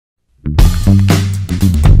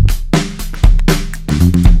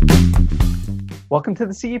Welcome to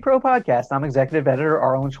the CE Pro Podcast. I'm Executive Editor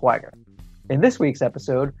Arlen Schweiger. In this week's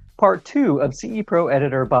episode, part 2 of CE Pro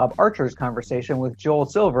editor Bob Archer's conversation with Joel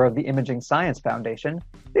Silver of the Imaging Science Foundation,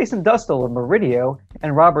 Jason Dustel of Meridio,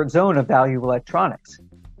 and Robert Zone of Value Electronics.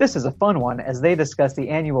 This is a fun one as they discuss the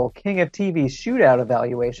annual King of TV shootout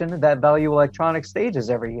evaluation that Value Electronics stages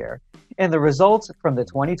every year, and the results from the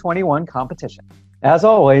 2021 competition. As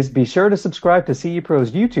always, be sure to subscribe to CE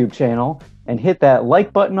Pro's YouTube channel and hit that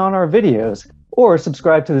like button on our videos, or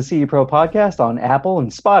subscribe to the CE Pro podcast on Apple and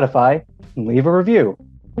Spotify and leave a review.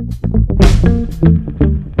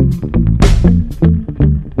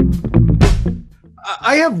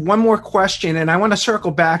 I have one more question, and I want to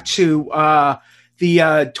circle back to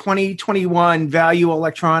the 2021 Value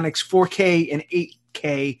Electronics 4K and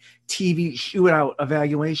 8K TV shootout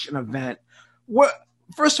evaluation event.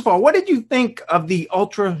 First of all, what did you think of the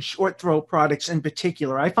ultra short throw products in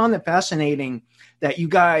particular? I found it fascinating that you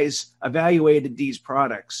guys evaluated these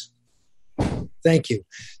products. Thank you.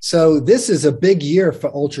 So this is a big year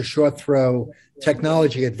for ultra short throw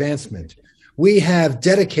technology advancement. We have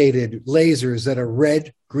dedicated lasers that are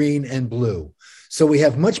red, green, and blue. So we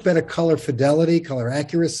have much better color fidelity, color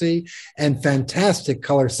accuracy, and fantastic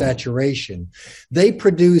color saturation. They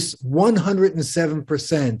produce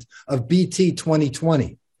 107% of BT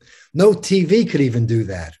 2020. No TV could even do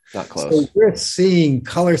that. Not close. So we're seeing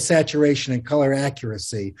color saturation and color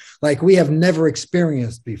accuracy like we have never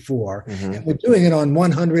experienced before. Mm-hmm. And we're doing it on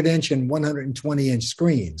 100-inch and 120-inch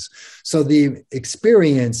screens. So the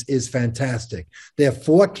experience is fantastic. They're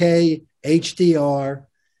 4K, HDR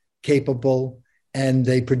capable, and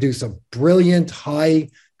they produce a brilliant high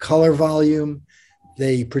color volume.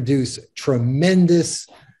 They produce tremendous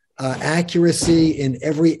accuracy in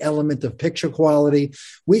every element of picture quality.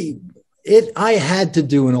 I had to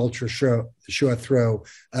do an ultra short throw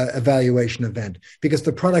evaluation event because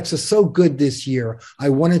the products are so good this year. I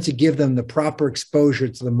wanted to give them the proper exposure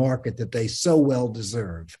to the market that they so well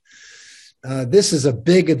deserve. This is a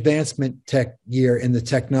big advancement tech year in the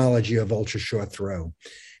technology of ultra short throw.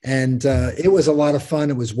 And it was a lot of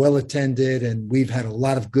fun. It was well attended, and we've had a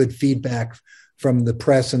lot of good feedback from the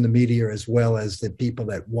press and the media, as well as the people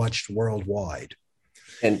that watched worldwide.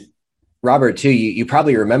 And Robert, too, you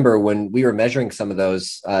probably remember when we were measuring some of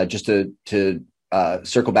those, just to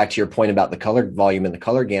circle back to your point about the color volume and the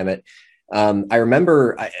color gamut. I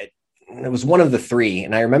remember it was one of the three,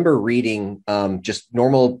 and I remember reading just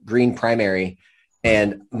normal green primary,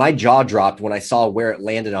 and my jaw dropped when I saw where it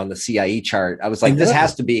landed on the CIE chart. I was like, this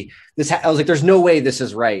has to be this. I was like, there's no way this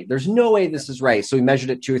is right. There's no way this is right. So we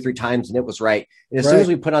measured it 2 or 3 times and it was right. And as soon as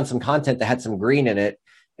we put on some content that had some green in it,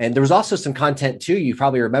 and there was also some content too, you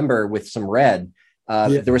probably remember, with some red,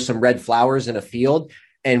 there were some red flowers in a field,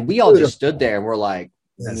 and we all just stood there and we're like,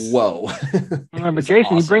 whoa. But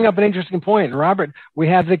Jason, you bring up an interesting point. Robert, we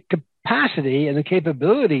have the capacity and the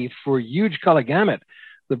capability for huge color gamut.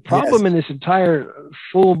 The problem in this entire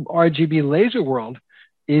full RGB laser world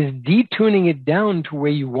is detuning it down to where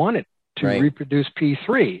you want it to reproduce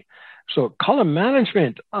P3. So color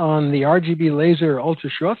management on the RGB laser ultra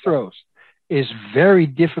short throws is very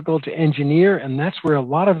difficult to engineer, and that's where a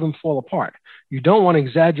lot of them fall apart. You don't want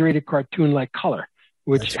exaggerated cartoon-like color,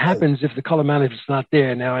 which happens if the color management's not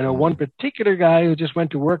there. Now, I know one particular guy who just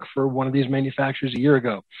went to work for one of these manufacturers a year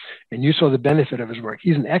ago, and you saw the benefit of his work.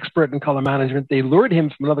 He's an expert in color management. They lured him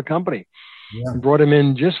from another company and brought him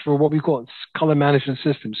in just for what we call color management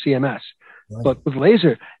system, CMS. But with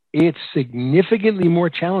laser, it's significantly more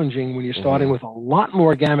challenging when you're starting with a lot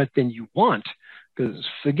more gamut than you want. Because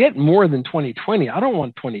forget more than 2020. I don't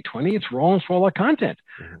want 2020. It's wrong for all our content.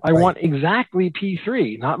 I want exactly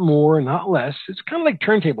P3, not more, not less. It's kind of like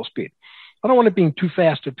turntable speed. I don't want it being too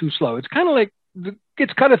fast or too slow. It's kind of like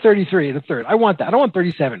it's cut at 33 and a third. I want that. I don't want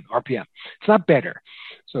 37 RPM. It's not better.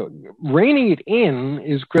 So reining it in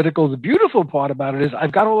is critical. The beautiful part about it is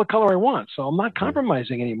I've got all the color I want, so I'm not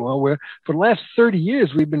compromising anymore. Where for the last 30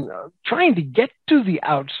 years, we've been trying to get to the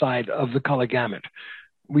outside of the color gamut.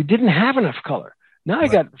 We didn't have enough color. Now I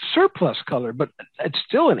got surplus color, but it's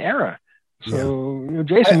still an error. So,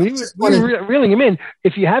 Jason, we were reeling him in.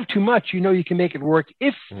 If you have too much, you can make it work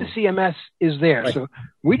if the CMS is there. So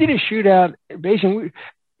we did a shootout in Beijing.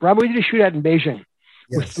 Rob, we did a shootout in Beijing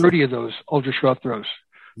with 30 of those ultra short throws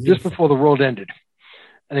just before the world ended.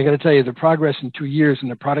 And I got to tell you, the progress in 2 years in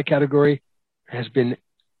the product category has been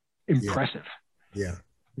impressive.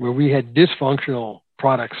 Where we had dysfunctional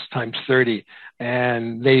products times 30,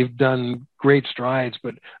 and they've done great strides.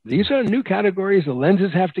 But these are new categories. The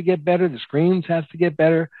lenses have to get better. The screens have to get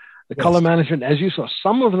better. The color management, as you saw,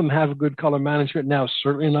 some of them have good color management now,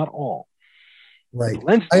 certainly not all. Right.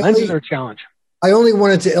 Lenses are a challenge. I only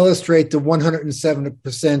wanted to illustrate the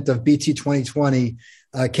 107% of BT 2020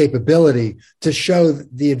 capability to show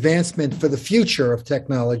the advancement for the future of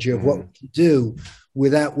technology of what we can do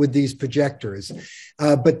with these projectors.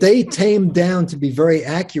 But they tamed down to be very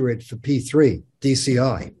accurate for P3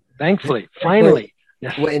 DCI. Thankfully, finally.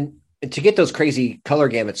 Yes. Well, and to get those crazy color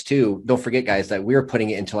gamuts too, don't forget, guys, that we're putting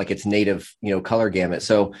it into like its native, color gamut.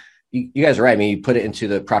 So you guys are right. I mean, you put it into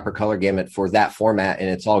the proper color gamut for that format and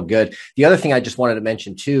it's all good. The other thing I just wanted to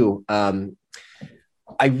mention too,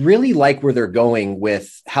 I really like where they're going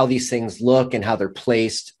with how these things look and how they're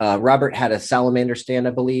placed. Robert had a salamander stand,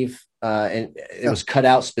 I believe, and it was cut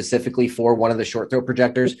out specifically for one of the short throw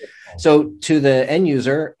projectors. So to the end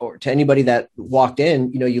user or to anybody that walked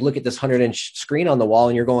in, you look at this 100-inch screen on the wall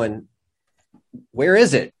and you're going, where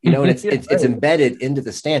is it? And it's embedded into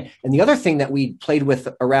the stand. And the other thing that we played with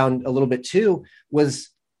around a little bit too was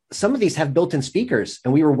some of these have built-in speakers,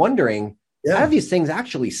 and we were wondering, how do these things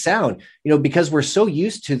actually sound? Because we're so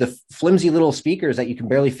used to the flimsy little speakers that you can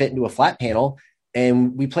barely fit into a flat panel.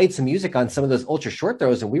 And we played some music on some of those ultra short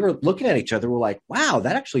throws, and we were looking at each other. We're like, wow,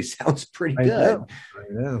 that actually sounds pretty good. I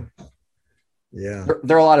know. Yeah.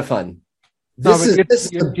 They're a lot of fun. Your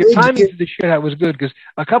timing to the shootout was good because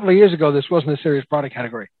a couple of years ago, this wasn't a serious product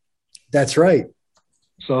category. That's right.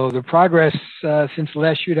 So the progress since the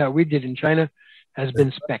last shootout we did in China has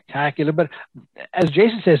been spectacular. But as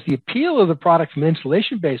Jason says, the appeal of the product from an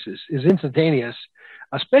installation basis is instantaneous,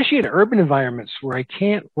 especially in urban environments where I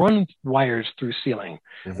can't run wires through ceiling,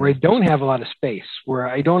 where I don't have a lot of space, where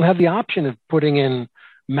I don't have the option of putting in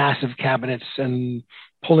massive cabinets and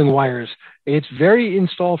pulling wires. It's very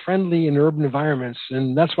install friendly in urban environments.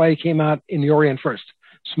 And that's why it came out in the Orient first.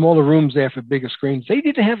 Smaller rooms there for bigger screens. They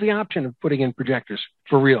didn't have the option of putting in projectors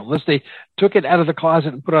for real, unless they took it out of the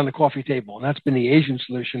closet and put it on the coffee table. And that's been the Asian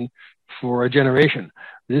solution for a generation.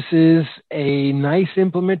 This is a nice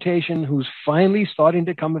implementation who's finally starting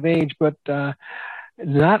to come of age, but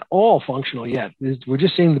not all functional yet. We're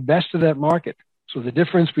just seeing the best of that market. So the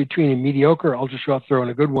difference between a mediocre ultra short throw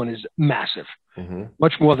and a good one is massive,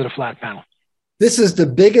 much more than a flat panel. This is the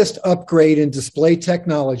biggest upgrade in display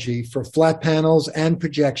technology for flat panels and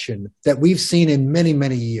projection that we've seen in many,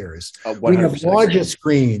 many years. We have larger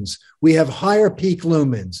screens. We have higher peak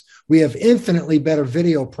lumens. We have infinitely better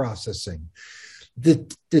video processing. The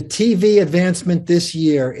TV advancement this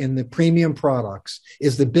year in the premium products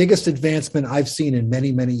is the biggest advancement I've seen in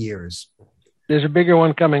many, many years. There's a bigger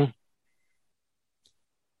one coming.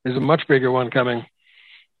 There's a much bigger one coming.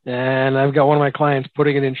 And I've got one of my clients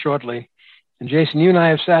putting it in shortly. And Jason, you and I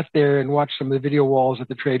have sat there and watched some of the video walls at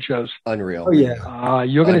the trade shows. Unreal. Oh, yeah.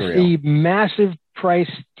 You're going to see massive price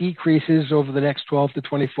decreases over the next 12 to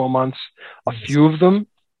 24 months. A few of them,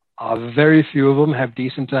 very few of them have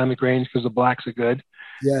decent dynamic range because the blacks are good.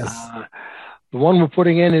 Yes. The one we're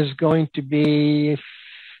putting in is going to be,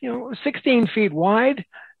 16 feet wide,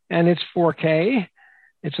 and it's 4K.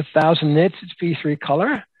 It's 1,000 nits. It's P3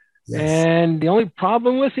 color. Yes. And the only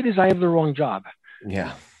problem with it is I have the wrong job.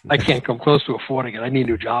 Yeah. I can't come close to affording it. I need a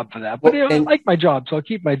new job for that. But I like my job, so I'll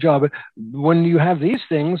keep my job. But when you have these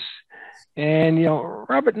things, and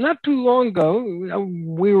Robert, not too long ago,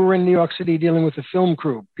 we were in New York City dealing with a film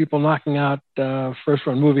crew, people knocking out first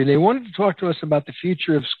run movie. They wanted to talk to us about the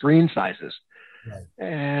future of screen sizes. Right.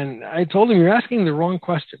 And I told them, you're asking the wrong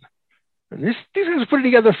question. And these guys put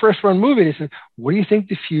together a first run movie. They said, what do you think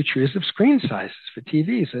the future is of screen sizes for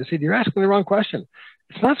TVs? I said, you're asking the wrong question.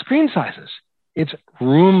 It's not screen sizes. It's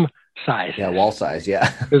room size. Yeah, wall size, yeah.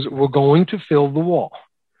 Because we're going to fill the wall.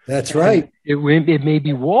 That's right. It may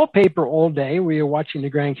be wallpaper all day where you're watching the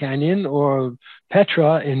Grand Canyon or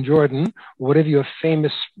Petra in Jordan, whatever your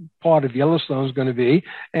famous part of Yellowstone is going to be.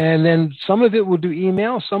 And then some of it will do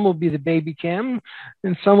email, some will be the baby cam,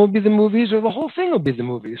 and some will be the movies, or the whole thing will be the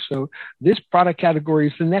movies. So this product category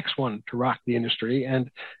is the next one to rock the industry. And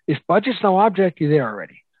if budget's no object, you're there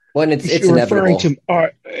already. Well, and it's You're inevitable. referring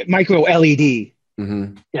to micro LED.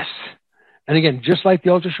 Mm-hmm. Yes. And again, just like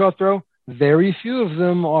the ultra short throw, very few of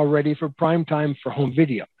them are ready for prime time for home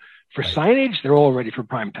video. For signage, they're all ready for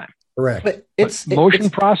prime time. Correct. But it's motion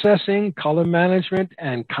processing, color management,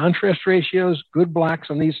 and contrast ratios, good blacks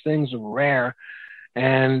on these things are rare.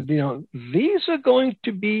 And, these are going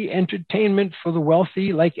to be entertainment for the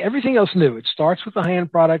wealthy, like everything else new. It starts with the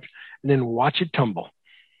high-end product and then watch it tumble.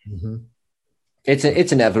 Mm-hmm.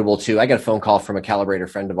 It's inevitable too. I got a phone call from a calibrator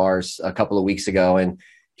friend of ours a couple of weeks ago, and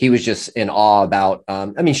he was just in awe about,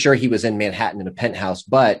 sure, he was in Manhattan in a penthouse,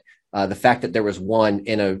 but the fact that there was one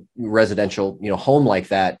in a residential, home like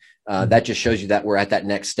that, that just shows you that we're at that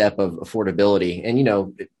next step of affordability.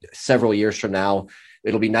 And, several years from now,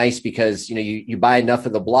 it'll be nice because, you buy enough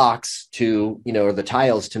of the blocks to, or the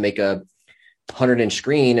tiles to make a 100-inch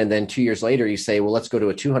screen. And then 2 years later, you say, well, let's go to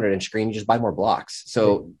a 200-inch screen. You just buy more blocks.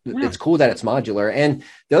 So it's cool that it's modular. And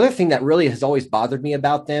the other thing that really has always bothered me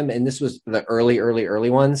about them, and this was the early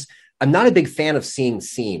ones, I'm not a big fan of seeing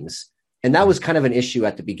seams. And that was kind of an issue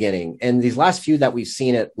at the beginning. And these last few that we've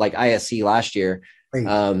seen at like ISE last year, I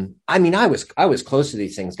was close to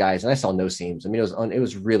these things, guys, and I saw no seams. I mean, it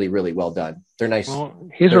was really, really well done. They're nice. Well,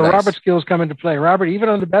 here's where Robert's skills come into play. Robert, even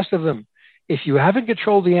on the best of them, if you haven't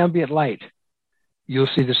controlled the ambient light, you'll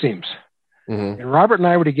see the seams. Mm-hmm. And Robert and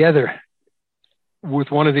I were together with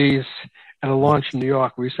one of these at a launch in New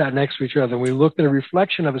York. We sat next to each other and we looked at a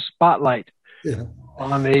reflection of a spotlight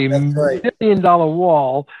on a $1 million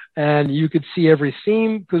wall, and you could see every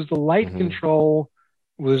seam because the light control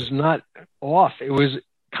was not off. It was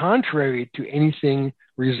contrary to anything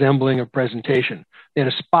resembling a presentation. They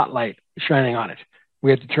had a spotlight shining on it.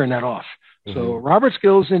 We had to turn that off. So Robert's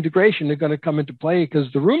skills integration are going to come into play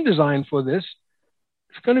because the room design for this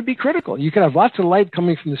is going to be critical. You can have lots of light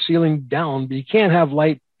coming from the ceiling down, but you can't have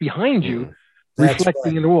light behind you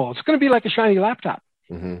reflecting in the wall. It's going to be like a shiny laptop.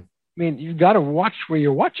 I mean, you've got to watch where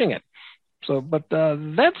you're watching it. So, but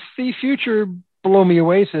that's the future blow me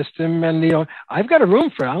away system. And, I've got a room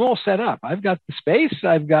for it. I'm all set up. I've got the space.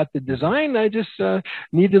 I've got the design. I just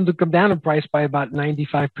need them to come down in price by about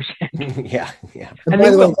 95%. Yeah. And by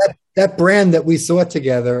the way, that brand that we saw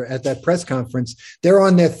together at that press conference, they're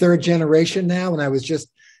on their 3rd generation now. And I was just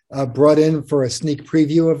brought in for a sneak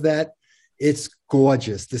preview of that. It's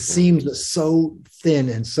gorgeous. The seams are so thin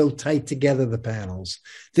and so tight together, the panels.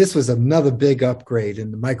 This was another big upgrade in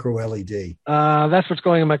the micro LED. That's what's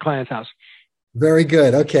going in my client's house. Very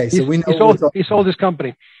good. Okay, so we know he sold his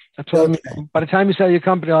company. I told him, by the time you sell your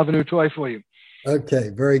company, I'll have a new toy for you. Okay,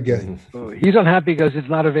 very good. So he's unhappy because it's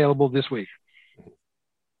not available this week.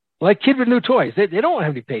 Like kid with new toys, they don't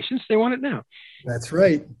have any patience. They want it now. That's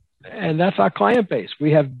right. And that's our client base.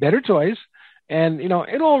 We have better toys, and in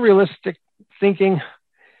all realistic thinking,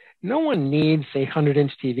 no one needs a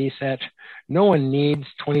 100-inch TV set. No one needs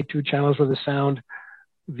 22 channels worth of sound.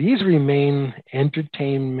 These remain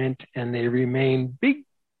entertainment, and they remain big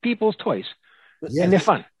people's toys, and they're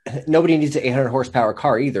fun. Nobody needs an 800 horsepower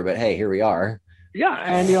car either, but hey, here we are. Yeah,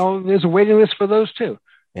 and there's a waiting list for those too.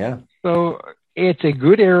 Yeah. So it's a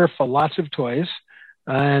good era for lots of toys,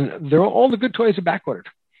 and all the good toys are backordered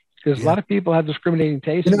because a lot of people have discriminating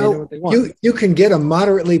taste. And they know what they want. You can get a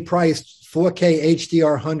moderately priced 4K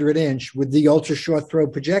HDR 100-inch with the ultra short throw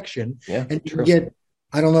projection, and you can get.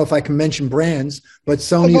 I don't know if I can mention brands, but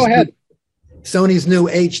Sony's new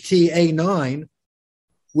HT-A9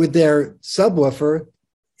 with their subwoofer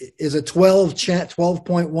is a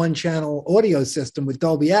 12.1 channel audio system with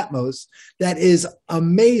Dolby Atmos that is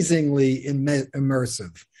amazingly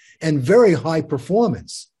immersive and very high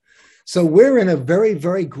performance. So we're in a very,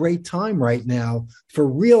 very great time right now for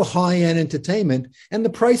real high-end entertainment, and the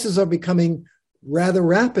prices are becoming rather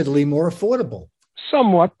rapidly more affordable.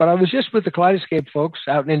 Somewhat, but I was just with the Kaleidoscape folks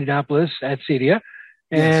out in Indianapolis at CEDIA,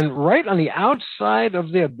 and right on the outside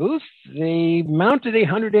of their booth, they mounted a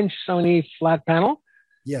 100-inch Sony flat panel.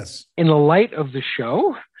 Yes. In the light of the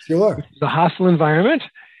show. Sure. The hostile environment.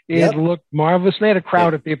 It looked marvelous. They had a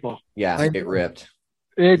crowd of people. Yeah, it ripped.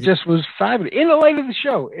 It just was fabulous. In the light of the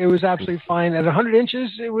show, it was absolutely fine. At 100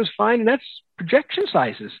 inches, it was fine, and that's projection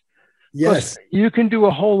sizes. Yes. You can do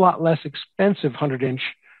a whole lot less expensive 100-inch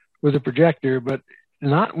with a projector, but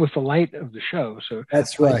not with the light of the show. So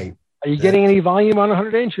that's right. Are you getting any volume on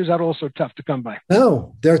 100-inch? Is that also tough to come by?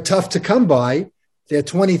 No, they're tough to come by. They're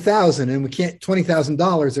 $20,000, and we can't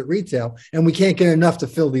 $20,000 at retail, and we can't get enough to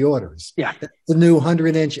fill the orders. Yeah, that's the new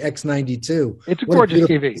 100-inch X92. It's a gorgeous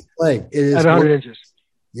TV. Display. It is at 100 inches.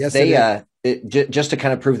 Yes, just to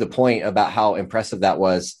kind of prove the point about how impressive that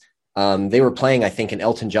was. They were playing, I think, an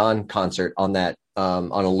Elton John concert on that on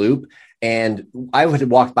a loop, and I would have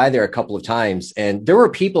walked by there a couple of times, and there were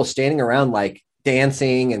people standing around like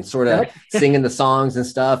dancing and sort of singing the songs and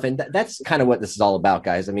stuff. And that's kind of what this is all about,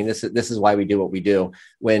 guys. I mean, this is why we do what we do.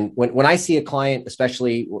 When I see a client,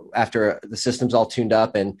 especially after the system's all tuned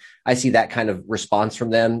up and I see that kind of response from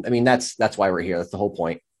them, I mean, that's why we're here. That's the whole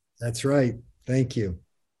point. That's right. Thank you.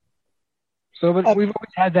 So, but we've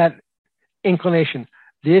always had that inclination.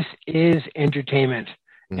 This is entertainment.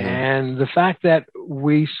 Mm-hmm. And the fact that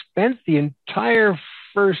we spent the entire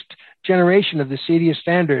first generation of the CEDIA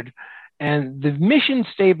standard, and the mission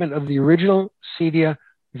statement of the original CEDIA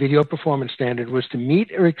video performance standard was to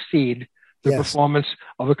meet or exceed the performance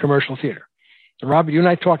of a commercial theater. So Robert, you and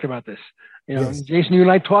I talked about this. Yes. Jason, you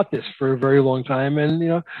and I taught this for a very long time.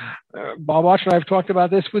 And, Bob Archer and I have talked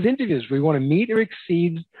about this with interviews. We want to meet or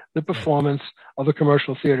exceed the performance of a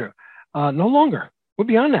commercial theater. No longer. We're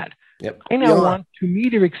beyond that. Yep. I now want to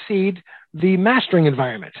meet or exceed the mastering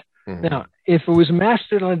environment. Mm-hmm. Now, if it was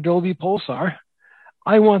mastered on Dolby Pulsar,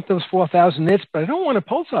 I want those 4,000 nits, but I don't want a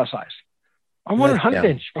Pulsar size. I want 100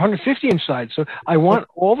 inch, 150 inch size. So I want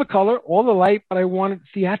all the color, all the light, but I want it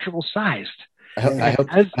theatrical sized. I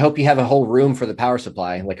hope you have a whole room for the power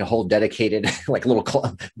supply, like a whole dedicated, like little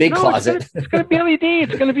big closet. It's going to be LED.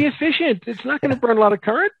 It's going to be efficient. It's not going to burn a lot of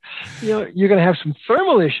current. You're going to have some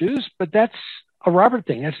thermal issues, but that's a Robert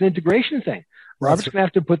thing. That's an integration thing. Robert's going to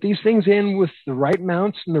have to put these things in with the right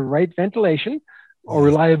mounts and the right ventilation, or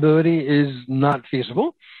reliability is not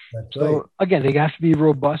feasible. That's so right. Again, they have to be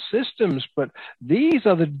robust systems, but these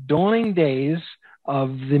are the dawning days of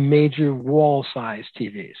the major wall size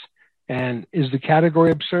TVs. And is the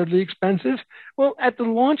category absurdly expensive? Well, at the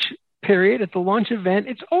launch period, at the launch event,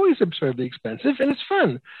 it's always absurdly expensive and it's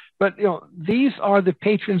fun. But these are the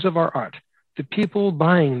patrons of our art. The people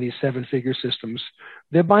buying these 7-figure systems,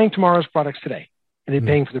 they're buying tomorrow's products today, and they're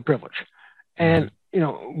paying for the privilege. And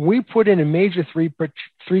we put in a major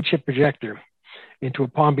three-chip projector into a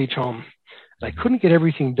Palm Beach home. I couldn't get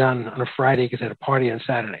everything done on a Friday because I had a party on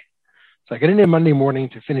Saturday. So I got in there Monday morning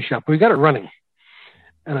to finish up. We got it running.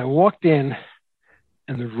 And I walked in,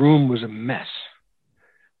 and the room was a mess.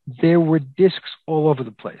 There were discs all over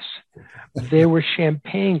the place. There were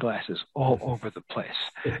champagne glasses all over the place.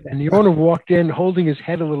 And the owner walked in holding his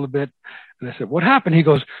head a little bit. And I said, "What happened?" He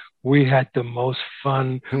goes, "We had the most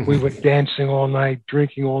fun. We were dancing all night,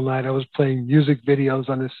 drinking all night. I was playing music videos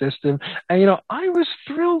on the system." And, I was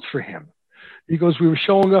thrilled for him. He goes, "We were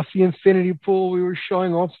showing off the infinity pool. We were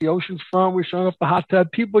showing off the ocean's front. We were showing off the hot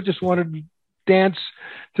tub. People just wanted to dance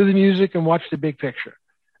to the music and watch the big picture."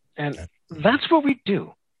 And that's what we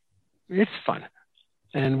do. It's fun.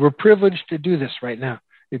 And we're privileged to do this right now.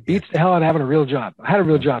 It beats the hell out of having a real job. I had a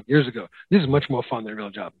real job years ago. This is much more fun than a real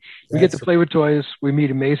job. We get to play with toys. We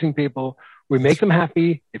meet amazing people. We make them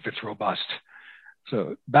happy if it's robust.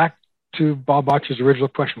 So back to Bob Archer's original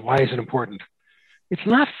question, why is it important? It's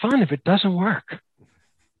not fun if it doesn't work.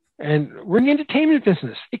 And we're in the entertainment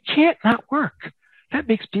business. It can't not work. That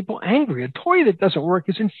makes people angry. A toy that doesn't work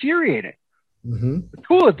is infuriating. Mm-hmm. A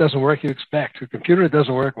tool that doesn't work, you expect. A computer that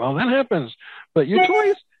doesn't work, well, that happens. But your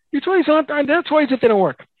toys aren't toys if they don't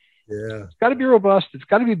work. Yeah. It's got to be robust. It's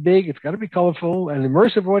got to be big. It's got to be colorful and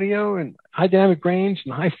immersive audio and high dynamic range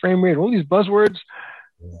and high frame rate. All these buzzwords,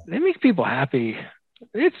 they make people happy.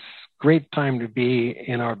 It's a great time to be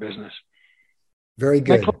in our business. Very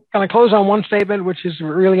good. Can I close on one statement, which is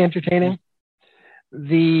really entertaining?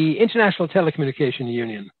 The International Telecommunication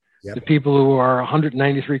Union, the people who are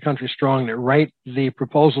 193 countries strong that write the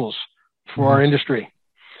proposals for our industry,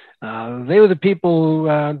 they were the people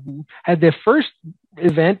who had their first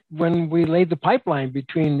event when we laid the pipeline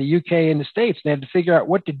between the UK and the States. They had to figure out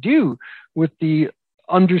what to do with the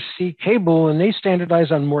undersea cable, and they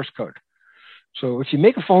standardized on Morse code. So if you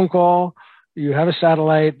make a phone call, you have a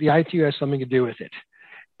satellite, the ITU has something to do with it.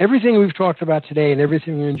 Everything we've talked about today and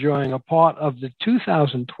everything we're enjoying are part of the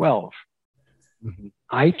 2012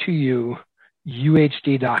 ITU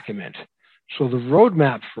UHD document. So the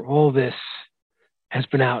roadmap for all this has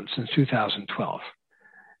been out since 2012.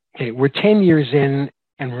 Okay, we're 10 years in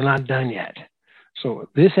and we're not done yet. So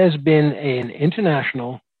this has been an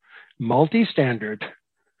international, multi-standard,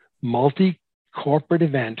 multi-corporate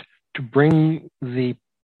event to bring the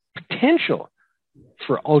potential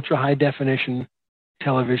for ultra-high definition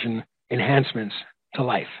television enhancements to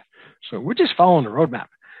life. So we're just following the roadmap.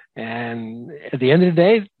 And at the end of the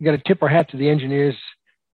day, we got to tip our hat to the engineers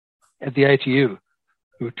at the ITU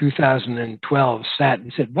who 2012 sat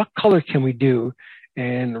and said, what color can we do?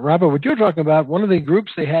 And Robert, what you're talking about, one of the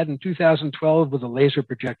groups they had in 2012 were the laser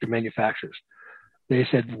projector manufacturers. They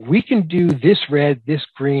said, we can do this red, this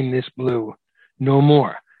green, this blue, no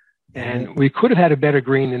more. And we could have had a better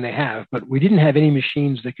green than they have, but we didn't have any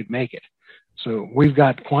machines that could make it. So we've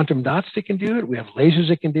got quantum dots that can do it. We have lasers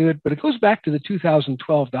that can do it. But it goes back to the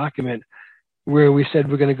 2012 document where we said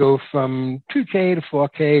we're going to go from 2K to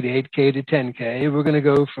 4K to 8K to 10K. We're going to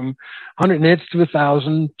go from 100 nits to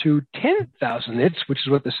 1,000 to 10,000 nits, which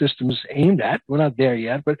is what the system's aimed at. We're not there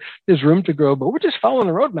yet, but there's room to grow. But we're just following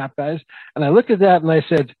the roadmap, guys. And I looked at that and I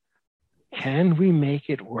said, can we make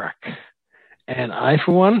it work? And I,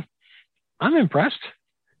 for one, I'm impressed.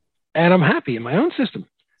 And I'm happy in my own system.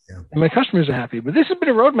 Yeah. And my customers are happy. But this has been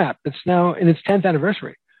a roadmap that's now in its 10th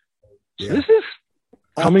anniversary. So this is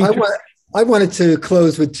coming I wanted to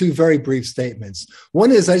close with two very brief statements.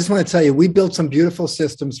 One is I just want to tell you, we built some beautiful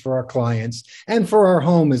systems for our clients and for our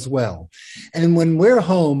home as well. And when we're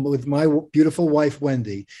home with my beautiful wife,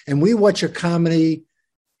 Wendy, and we watch a comedy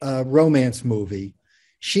romance movie,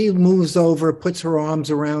 she moves over, puts her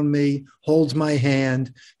arms around me, holds my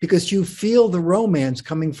hand, because you feel the romance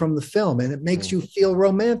coming from the film, and it makes you feel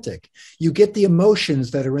romantic. You get the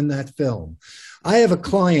emotions that are in that film. I have a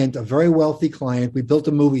client, a very wealthy client. We built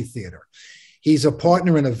a movie theater. He's a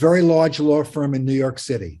partner in a very large law firm in New York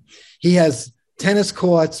City. He has tennis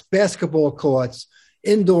courts, basketball courts,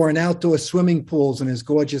 indoor and outdoor swimming pools in his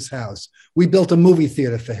gorgeous house. We built a movie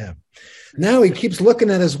theater for him. Now he keeps looking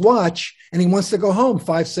at his watch and he wants to go home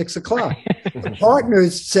 5, 6 o'clock. The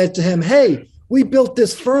partners said to him, hey, we built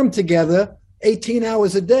this firm together 18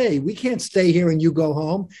 hours a day. We can't stay here and you go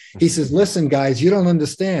home. He says, listen, guys, you don't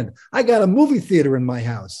understand. I got a movie theater in my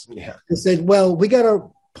house. Yeah. They said, well, we got a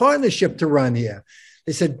partnership to run here.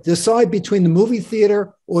 They said, decide between the movie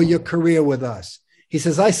theater or your career with us. He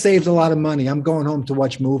says, I saved a lot of money. I'm going home to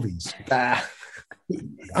watch movies.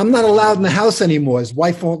 I'm not allowed in the house anymore. His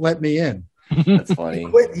wife won't let me in. That's funny.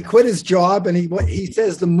 He quit his job, and he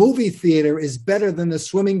says the movie theater is better than the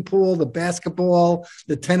swimming pool, the basketball,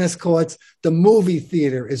 the tennis courts. The movie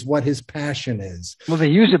theater is what his passion is. Well, they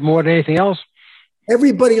use it more than anything else.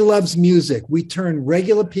 Everybody loves music. We turn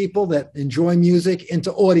regular people that enjoy music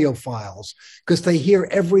into audiophiles because they hear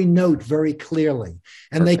every note very clearly,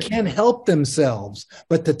 and they can't help themselves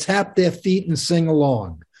but to tap their feet and sing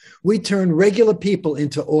along. We turn regular people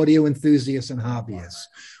into audio enthusiasts and hobbyists.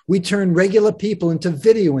 We turn regular people into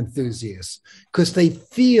video enthusiasts because they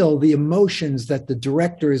feel the emotions that the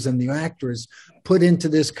directors and the actors put into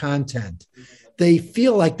this content. They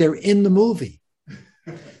feel like they're in the movie.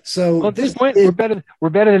 So at this point, we're better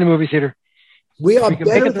than the movie theater. We are. We can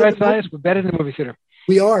make it the right size. We're better than the movie theater.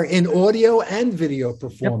 We are in audio and video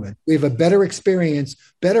performance. Yep. We have a better experience,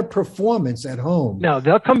 better performance at home. Now,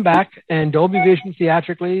 they'll come back, and Dolby Vision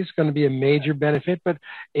theatrically is going to be a major benefit, but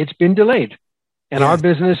it's been delayed. And our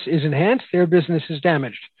business is enhanced, their business is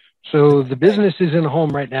damaged. So the business is in the home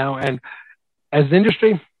right now. And as the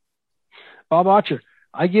industry, Bob Archer,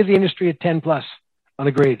 I give the industry a 10 plus on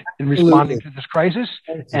a grade in responding to this crisis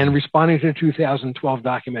and responding to the 2012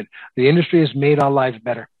 document. The industry has made our lives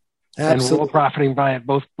better. Absolutely. And we're all profiting by it,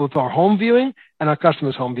 both our home viewing and our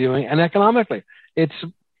customers' home viewing, and economically. It's a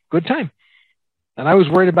good time. And I was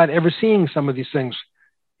worried about ever seeing some of these things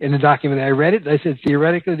in the document. I read it. I said,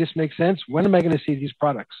 theoretically, this makes sense. When am I going to see these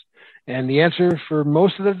products? And the answer for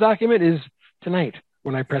most of the document is tonight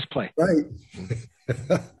when I press play. Right.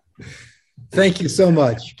 Thank you so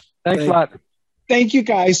much. Thanks a lot. Thank you,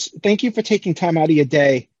 guys. Thank you for taking time out of your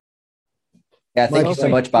day. Yeah, thank you so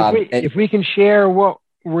much, Bob. If we can share what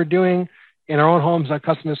we're doing in our own homes, our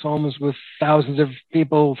customers' homes, with thousands of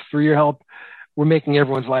people through your help, we're making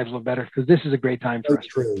everyone's lives a little better because this is a great time for us.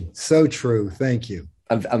 True. So true. Thank you.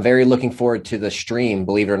 I'm very looking forward to the stream,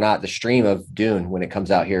 believe it or not, the stream of Dune when it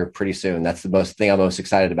comes out here pretty soon. That's the thing I'm most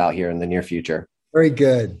excited about here in the near future. Very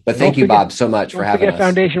good. But thank you, Bob, so much for having us.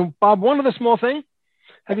 Foundation. Bob, one other small thing.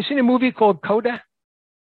 Have you seen a movie called Coda?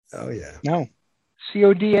 Oh, yeah. No.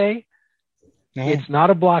 CODA? No. It's not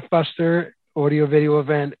a blockbuster audio video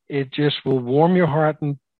event. It just will warm your heart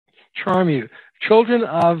and charm you. Children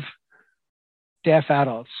of deaf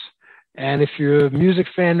adults. And if you're a music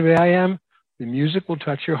fan the way I am, the music will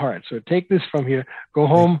touch your heart. So take this from here. Go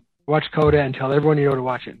home, watch Coda, and tell everyone you know to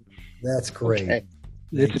watch it. That's great. Okay.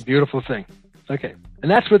 It's a beautiful thing. Okay.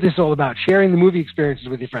 And that's what this is all about, sharing the movie experiences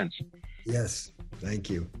with your friends. Yes.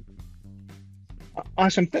 Thank you.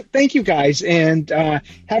 Awesome. Thank you, guys. And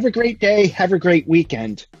have a great day. Have a great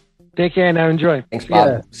weekend. Take care now. Enjoy. Thanks,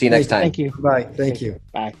 Bob. See you next time. Thank you. Bye. Thank you.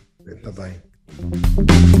 Bye.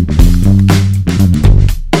 Bye-bye.